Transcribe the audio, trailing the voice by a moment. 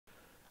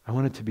I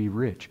want it to be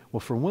rich. Well,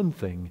 for one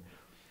thing,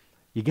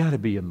 you got to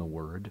be in the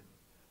Word.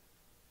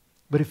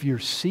 But if you're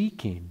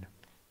seeking,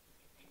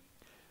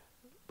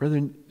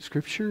 brethren,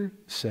 Scripture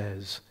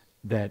says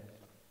that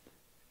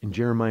in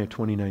Jeremiah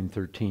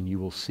 29:13, you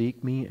will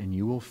seek me and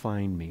you will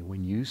find me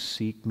when you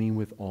seek me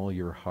with all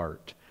your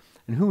heart.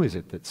 And who is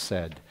it that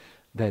said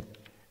that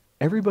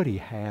everybody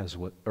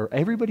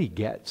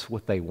gets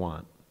what they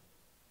want?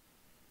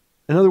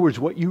 In other words,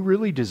 what you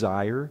really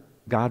desire,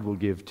 God will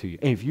give to you.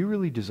 And if you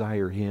really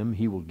desire Him,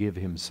 He will give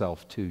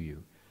Himself to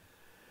you.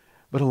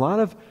 But a lot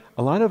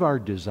of our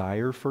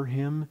desire for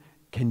Him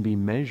can be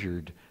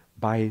measured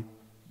by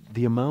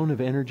the amount of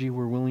energy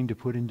we're willing to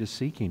put into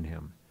seeking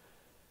Him.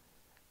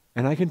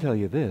 And I can tell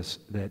you this,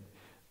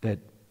 that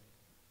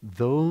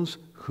those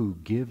who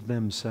give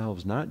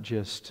themselves not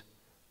just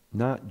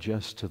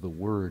to the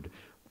Word,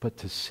 but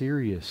to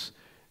serious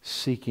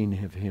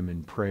seeking of Him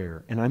in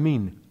prayer. And I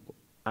mean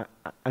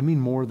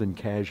more than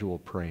casual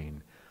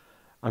praying.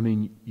 I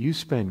mean, you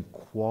spend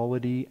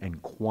quality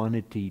and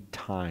quantity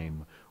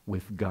time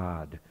with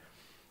God,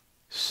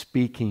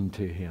 speaking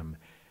to Him,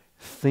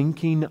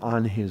 thinking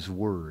on His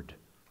Word,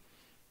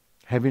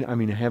 having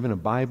a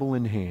Bible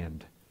in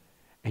hand,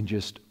 and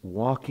just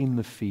walking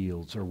the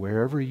fields or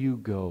wherever you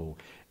go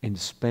and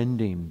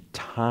spending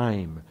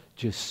time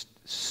just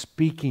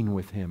speaking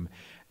with Him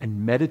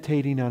and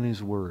meditating on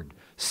His Word.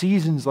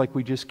 Seasons like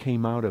we just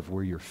came out of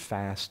where you're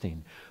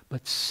fasting,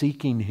 but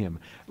seeking Him,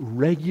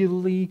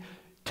 regularly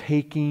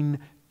taking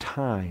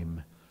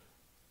time,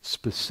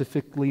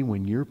 specifically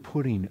when you're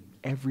putting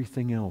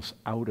everything else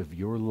out of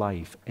your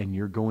life and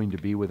you're going to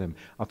be with Him.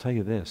 I'll tell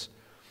you this,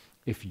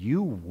 if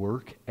you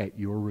work at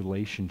your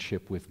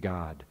relationship with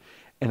God,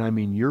 and I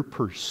mean you're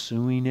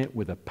pursuing it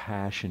with a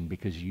passion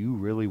because you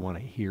really want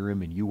to hear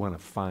Him and you want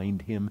to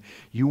find Him,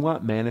 you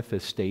want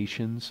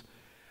manifestations,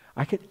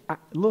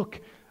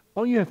 look,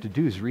 all you have to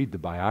do is read the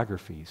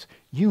biographies.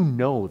 You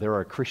know there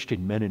are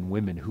Christian men and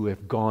women who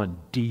have gone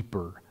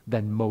deeper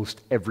than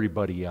most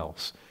everybody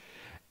else.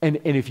 And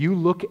if you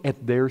look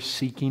at their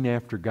seeking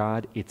after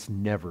God, it's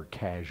never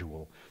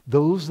casual.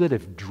 Those that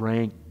have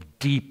drank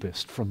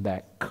deepest from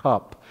that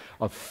cup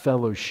of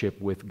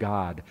fellowship with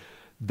God,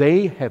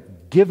 they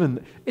have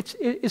given,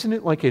 isn't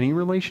it like any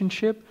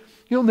relationship?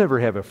 You'll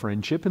never have a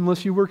friendship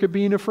unless you work at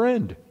being a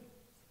friend.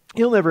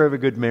 You'll never have a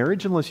good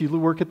marriage unless you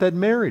work at that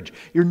marriage.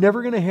 You're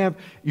never going to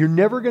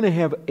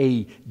have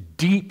a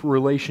deep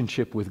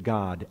relationship with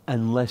God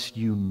unless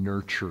you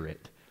nurture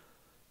it.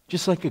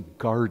 Just like a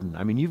garden.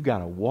 I mean, you've got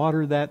to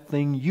water that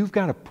thing. You've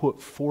got to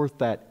put forth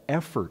that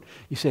effort.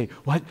 You say,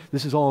 what?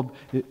 This is all,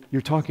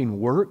 you're talking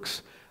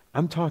works?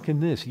 I'm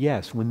talking this.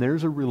 Yes, when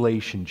there's a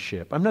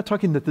relationship. I'm not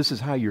talking that this is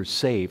how you're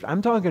saved.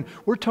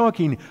 We're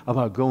talking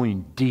about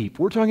going deep.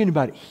 We're talking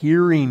about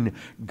hearing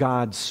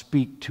God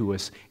speak to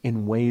us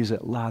in ways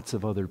that lots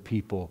of other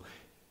people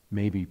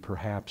maybe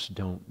perhaps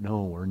don't know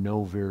or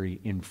know very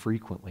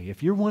infrequently.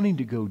 If you're wanting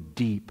to go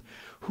deep,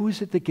 who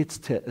is it that gets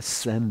to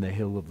ascend the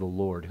hill of the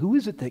Lord? Who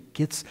is it that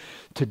gets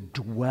to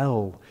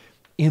dwell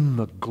in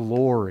the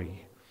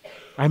glory?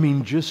 I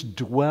mean, just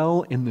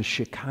dwell in the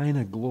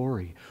Shekinah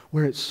glory,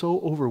 where it so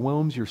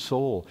overwhelms your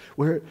soul,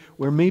 where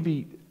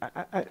maybe,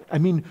 I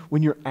mean,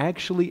 when you're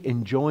actually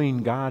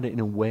enjoying God in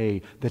a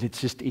way that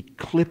it's just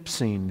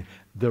eclipsing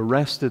the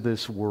rest of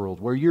this world,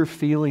 where you're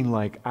feeling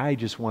like, I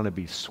just want to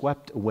be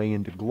swept away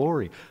into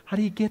glory. How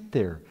do you get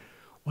there?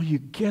 Well, you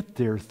get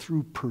there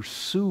through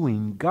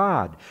pursuing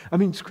God. I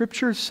mean,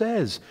 Scripture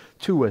says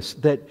to us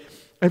that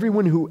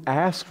everyone who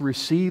asks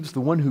receives,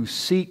 the one who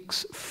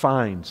seeks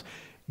finds.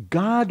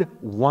 God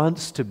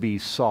wants to be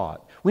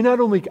sought. I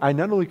not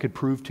only could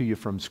prove to you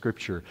from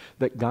Scripture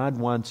that God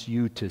wants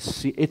you to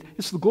see.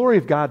 It's the glory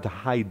of God to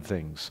hide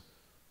things.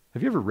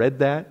 Have you ever read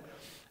that?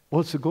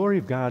 Well, it's the glory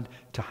of God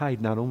to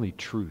hide not only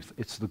truth,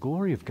 it's the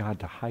glory of God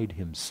to hide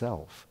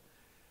Himself.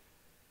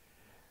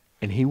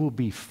 And He will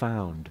be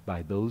found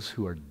by those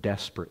who are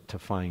desperate to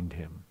find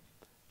Him.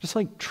 Just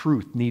like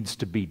truth needs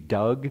to be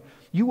dug,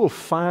 you will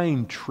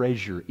find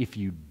treasure if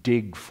you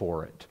dig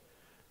for it.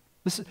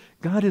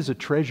 God is a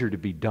treasure to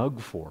be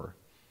dug for.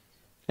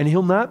 And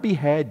He'll not be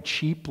had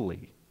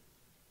cheaply.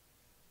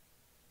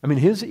 I mean,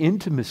 His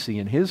intimacy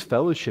and His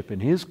fellowship and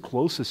His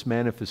closest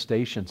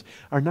manifestations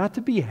are not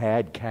to be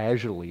had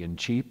casually and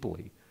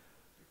cheaply.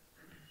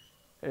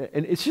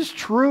 And it's just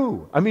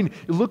true. I mean,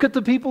 look at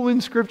the people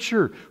in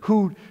Scripture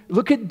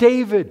look at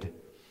David.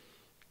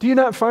 Do you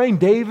not find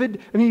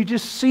David? I mean, you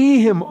just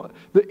see him,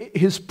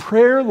 his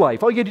prayer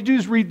life. All you have to do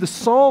is read the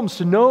Psalms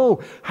to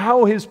know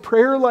how his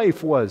prayer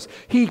life was.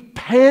 He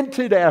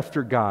panted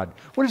after God.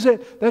 What is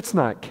that? That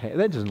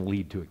doesn't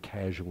lead to a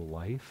casual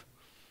life.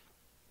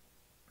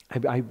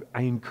 I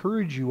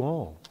encourage you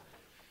all,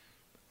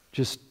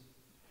 just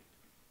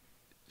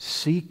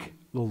seek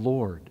the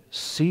Lord.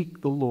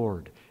 Seek the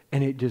Lord.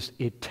 And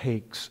it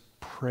takes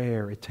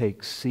prayer. It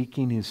takes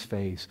seeking His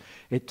face.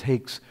 It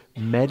takes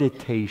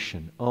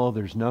meditation. Oh,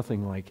 there's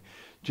nothing like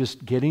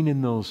just getting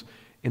in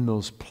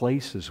those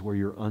places where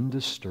you're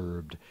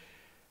undisturbed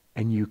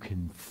and you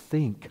can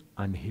think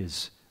on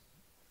His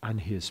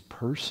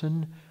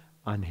person,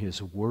 on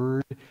His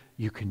Word.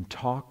 You can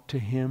talk to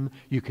Him.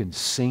 You can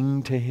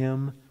sing to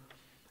Him.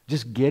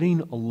 Just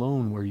getting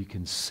alone where you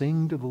can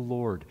sing to the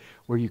Lord,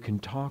 where you can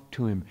talk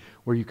to Him,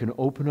 where you can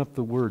open up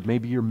the Word.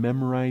 Maybe you're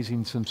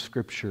memorizing some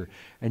Scripture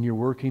and you're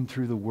working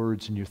through the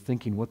words and you're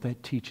thinking what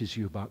that teaches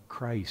you about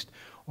Christ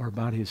or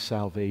about His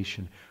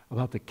salvation,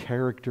 about the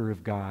character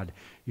of God.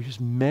 You're just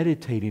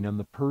meditating on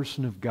the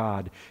person of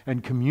God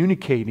and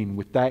communicating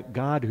with that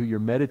God who you're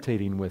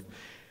meditating with.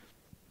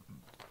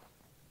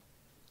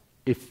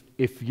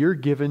 If you're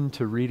given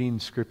to reading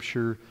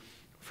Scripture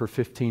for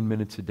 15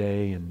 minutes a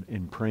day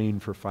and praying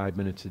for 5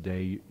 minutes a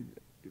day,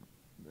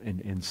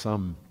 and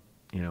some,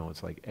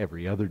 it's like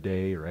every other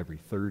day or every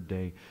third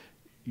day,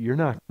 you're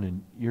not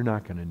going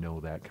to know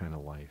that kind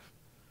of life.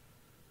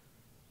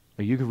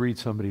 You can read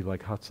somebody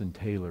like Hudson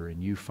Taylor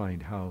and you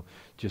find how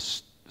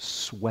just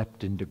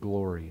swept into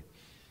glory.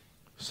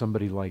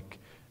 Somebody like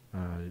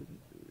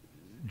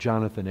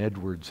Jonathan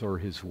Edwards or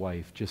his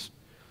wife, just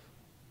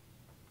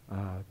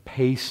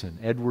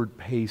Edward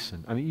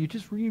Payson. I mean, you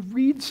just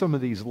read some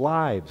of these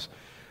lives,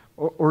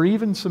 or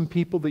even some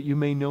people that you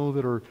may know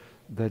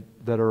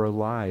that are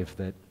alive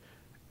that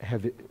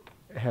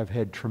have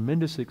had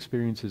tremendous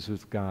experiences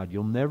with God.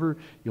 You'll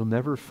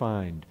never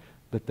find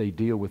that they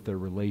deal with their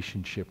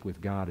relationship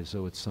with God as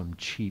though it's some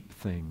cheap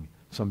thing,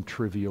 some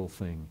trivial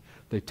thing.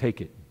 They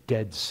take it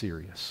dead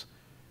serious,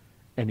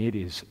 and it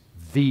is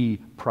the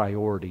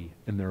priority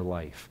in their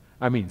life.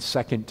 I mean,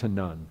 second to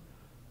none.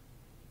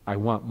 I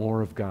want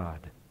more of God.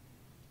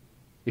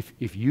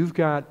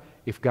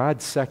 If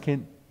God's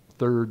second,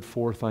 third,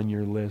 fourth on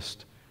your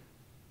list,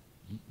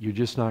 you're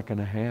just not going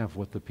to have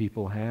what the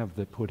people have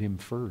that put Him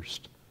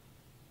first.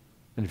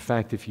 And in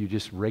fact, if you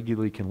just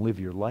regularly can live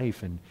your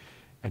life and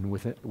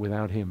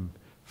without Him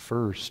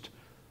first,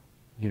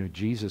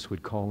 Jesus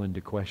would call into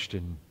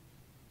question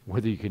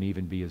whether you can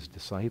even be His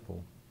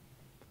disciple.